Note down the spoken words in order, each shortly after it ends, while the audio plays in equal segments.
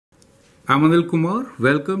I'm Anil Kumar.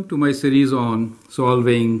 Welcome to my series on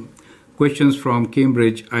solving questions from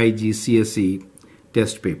Cambridge IGCSE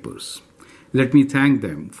test papers. Let me thank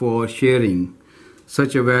them for sharing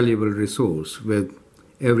such a valuable resource with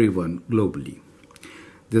everyone globally.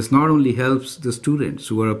 This not only helps the students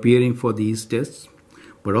who are appearing for these tests,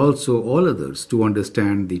 but also all others to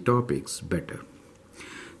understand the topics better.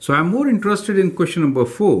 So I'm more interested in question number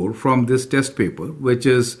 4 from this test paper, which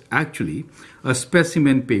is actually a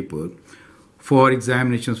specimen paper for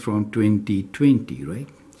examinations from 2020, right?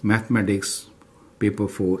 Mathematics paper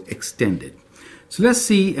 4 extended. So let's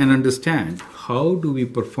see and understand how do we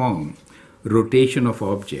perform rotation of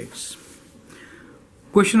objects.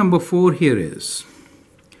 Question number 4 here is,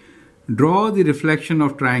 draw the reflection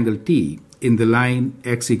of triangle T in the line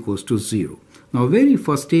x equals to 0. Now, very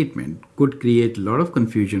first statement could create a lot of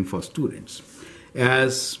confusion for students,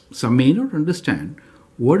 as some may not understand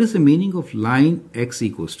what is the meaning of line x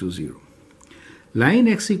equals to 0. Line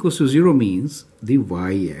x equals to 0 means the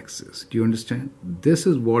y-axis. Do you understand? This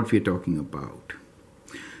is what we're talking about.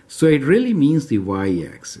 So it really means the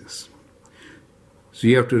y-axis. So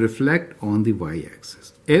you have to reflect on the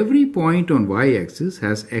y-axis. Every point on y-axis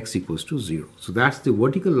has x equals to 0. So that's the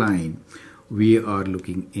vertical line we are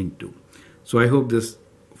looking into. So I hope this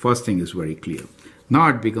first thing is very clear. Now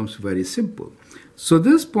it becomes very simple. So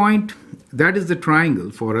this point, that is the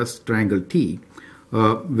triangle for us, triangle T,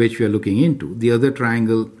 which we are looking into. The other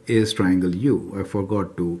triangle is triangle U. I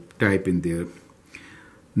forgot to type in their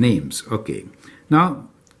names. Okay. Now,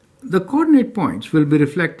 the coordinate points will be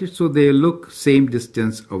reflected so they look same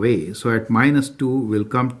distance away. So at -2 will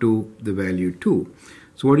come to the value 2.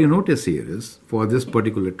 So what you notice here is for this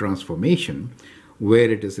particular transformation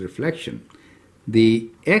where it is reflection, the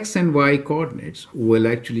x and y coordinates will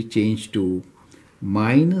actually change to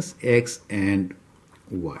 -x and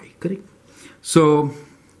y, correct? So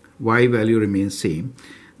y value remains same.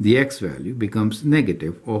 The x value becomes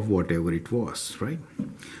negative of whatever it was, right?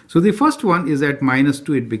 So the first one is at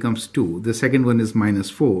 -2, it becomes 2. The second one is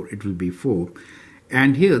 -4, it will be 4.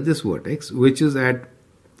 And here this vertex, which is at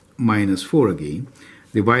 -4 again,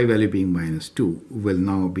 the y value being -2, will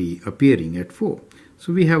now be appearing at 4.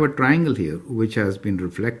 So we have a triangle here which has been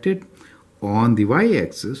reflected on the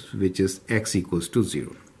y-axis, which is x equals to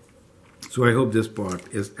 0. So I hope this part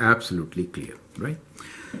is absolutely clear, right?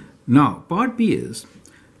 Now, part B is,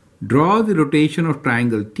 draw the rotation of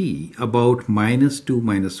triangle T about -2,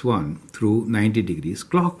 -1 through 90 degrees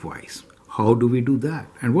clockwise. How do we do that?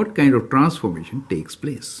 And what kind of transformation takes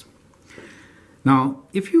place? Now,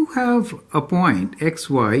 if you have a point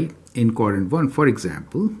xy in quadrant 1, for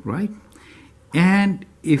example, right? And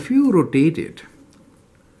if you rotate it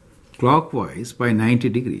clockwise by 90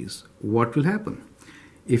 degrees, what will happen?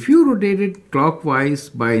 If you rotate it clockwise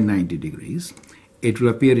by 90 degrees, it will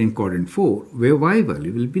appear in quadrant 4 where y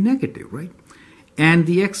value will be negative, right? And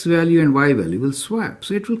the x value and y value will swap.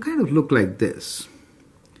 So it will kind of look like this.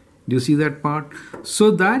 Do you see that part?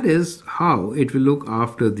 So that is how it will look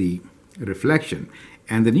after the reflection.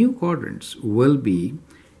 And the new quadrants will be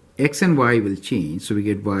x and y will change. So we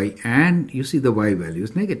get y, and you see the y value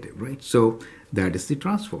is negative, right? So that is the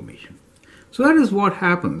transformation. So that is what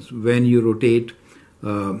happens when you rotate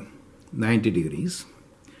 90 degrees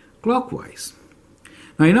clockwise.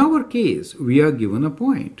 Now in our case, we are given a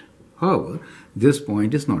point. However, this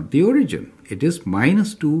point is not the origin. It is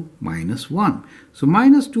 -2, -1. So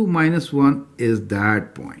 -2, -1 is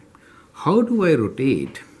that point. How do I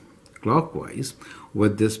rotate clockwise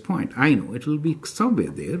with this point? I know it will be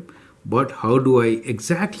somewhere there, but how do I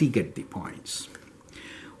exactly get the points?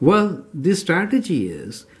 Well, the strategy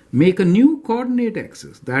is make a new coordinate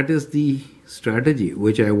axis. That is the strategy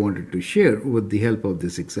which I wanted to share with the help of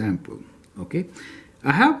this example. Okay,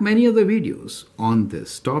 I have many other videos on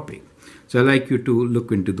this topic, so I'd like you to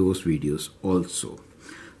look into those videos also.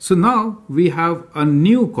 So now we have a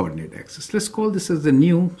new coordinate axis. Let's call this as the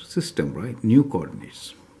new system, right? New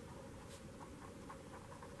coordinates.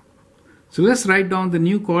 So let's write down the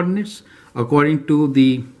new coordinates according to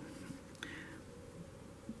the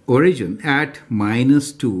origin at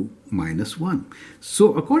 -2, -1.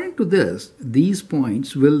 So according to this, these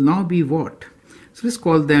points will now be what? So let's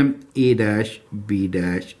call them A dash, B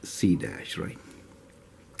dash, C dash, right?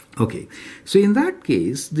 Okay, so in that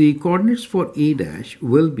case, the coordinates for A dash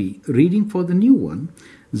will be, reading for the new one,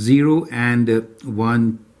 0 and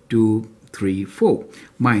 1, 2, 3, 4,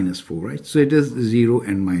 -4, right? So it is 0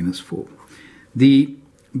 and -4. The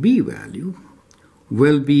B value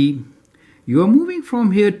will be, you are moving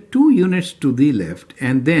from here 2 units to the left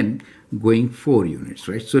and then going 4 units,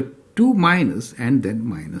 right? So 2 minus and then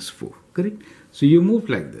 -4, correct? So you move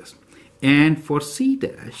like this. And for C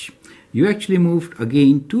dash, you actually moved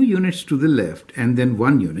again 2 units to the left and then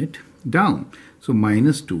 1 unit down. So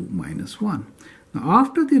minus 2, minus 1. Now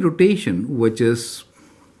after the rotation, which is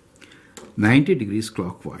 90 degrees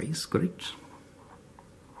clockwise, correct?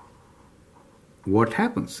 What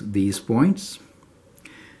happens? These points,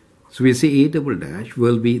 so we say A double dash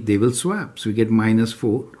will be, they will swap. So we get minus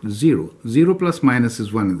 4, 0. 0 plus minus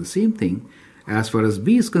is 1 and the same thing. As far as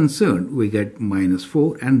B is concerned, we get minus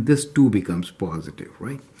 4 and this 2 becomes positive,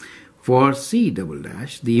 right? For C double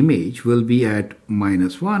dash, the image will be at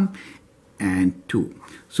minus 1 and 2.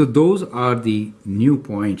 So those are the new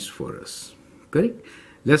points for us, correct?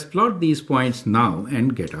 Let's plot these points now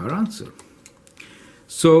and get our answer.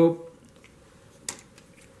 So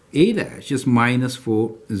A dash is minus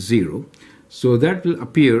 4, 0. So that will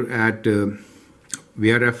appear at,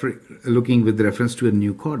 we are looking with reference to a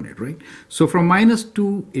new coordinate, right? So from minus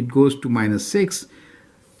 2, it goes to minus 6.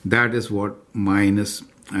 That is what minus,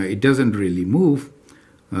 it doesn't really move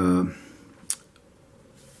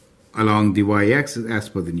along the y-axis as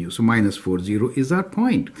per the new. So minus 4, 0 is our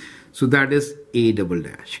point. So that is A double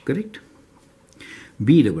dash, correct?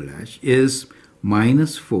 B double dash is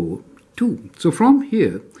minus 4, 2. So from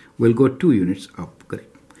here, we'll go 2 units up,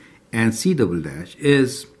 correct? And C double dash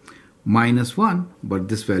is minus 1, but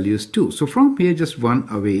this value is 2. So from here, just 1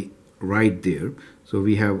 away right there. So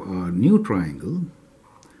we have our new triangle,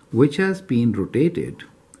 which has been rotated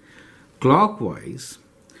clockwise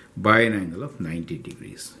by an angle of 90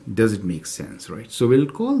 degrees. Does it make sense, right? So we'll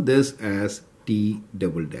call this as T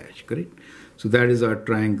double dash, correct? So that is our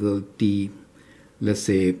triangle T, let's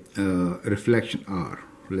say reflection R.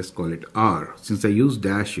 Let's call it R, since I use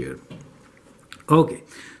dash here. Okay,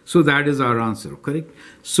 so that is our answer, correct?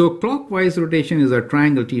 So clockwise rotation is our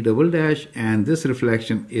triangle T double dash, and this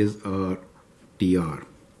reflection is our TR.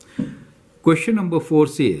 Question number 4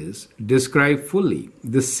 says, describe fully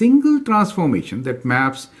the single transformation that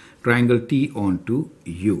maps triangle T onto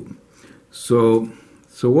U. So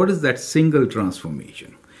what is that single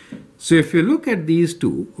transformation? So if you look at these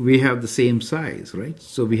two, we have the same size, right?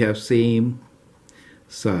 So we have same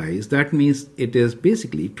size. That means it is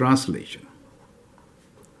basically translation.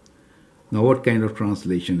 Now what kind of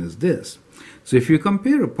translation is this? So if you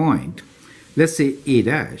compare a point, let's say A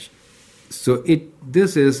dash, so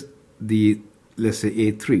this is the, let's say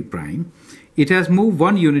A3 prime, it has moved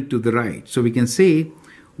 1 unit to the right. So we can say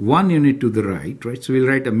 1 unit to the right, right? So we'll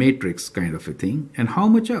write a matrix kind of a thing. And how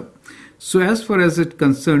much up? So as far as it's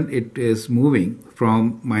concerned, it is moving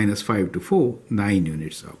from minus 5 to 4, 9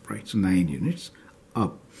 units up, right? So 9 units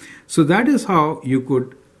up. So that is how you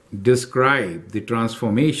could describe the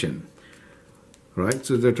transformation, right?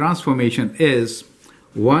 So the transformation is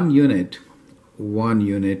 1 unit,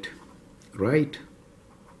 right?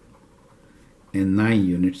 And 9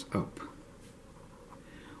 units up,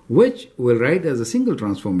 which we'll write as a single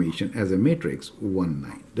transformation as a matrix 1,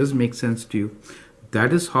 9. Does it make sense to you?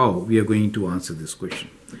 That is how we are going to answer this question.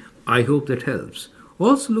 I hope that helps.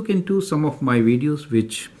 Also look into some of my videos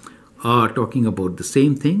which are talking about the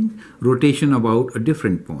same thing, rotation about a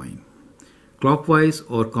different point, clockwise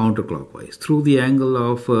or counterclockwise, through the angle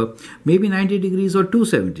of maybe 90 degrees or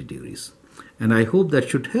 270 degrees. And I hope that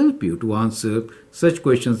should help you to answer such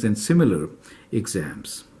questions in similar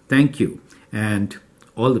exams. Thank you and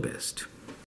all the best.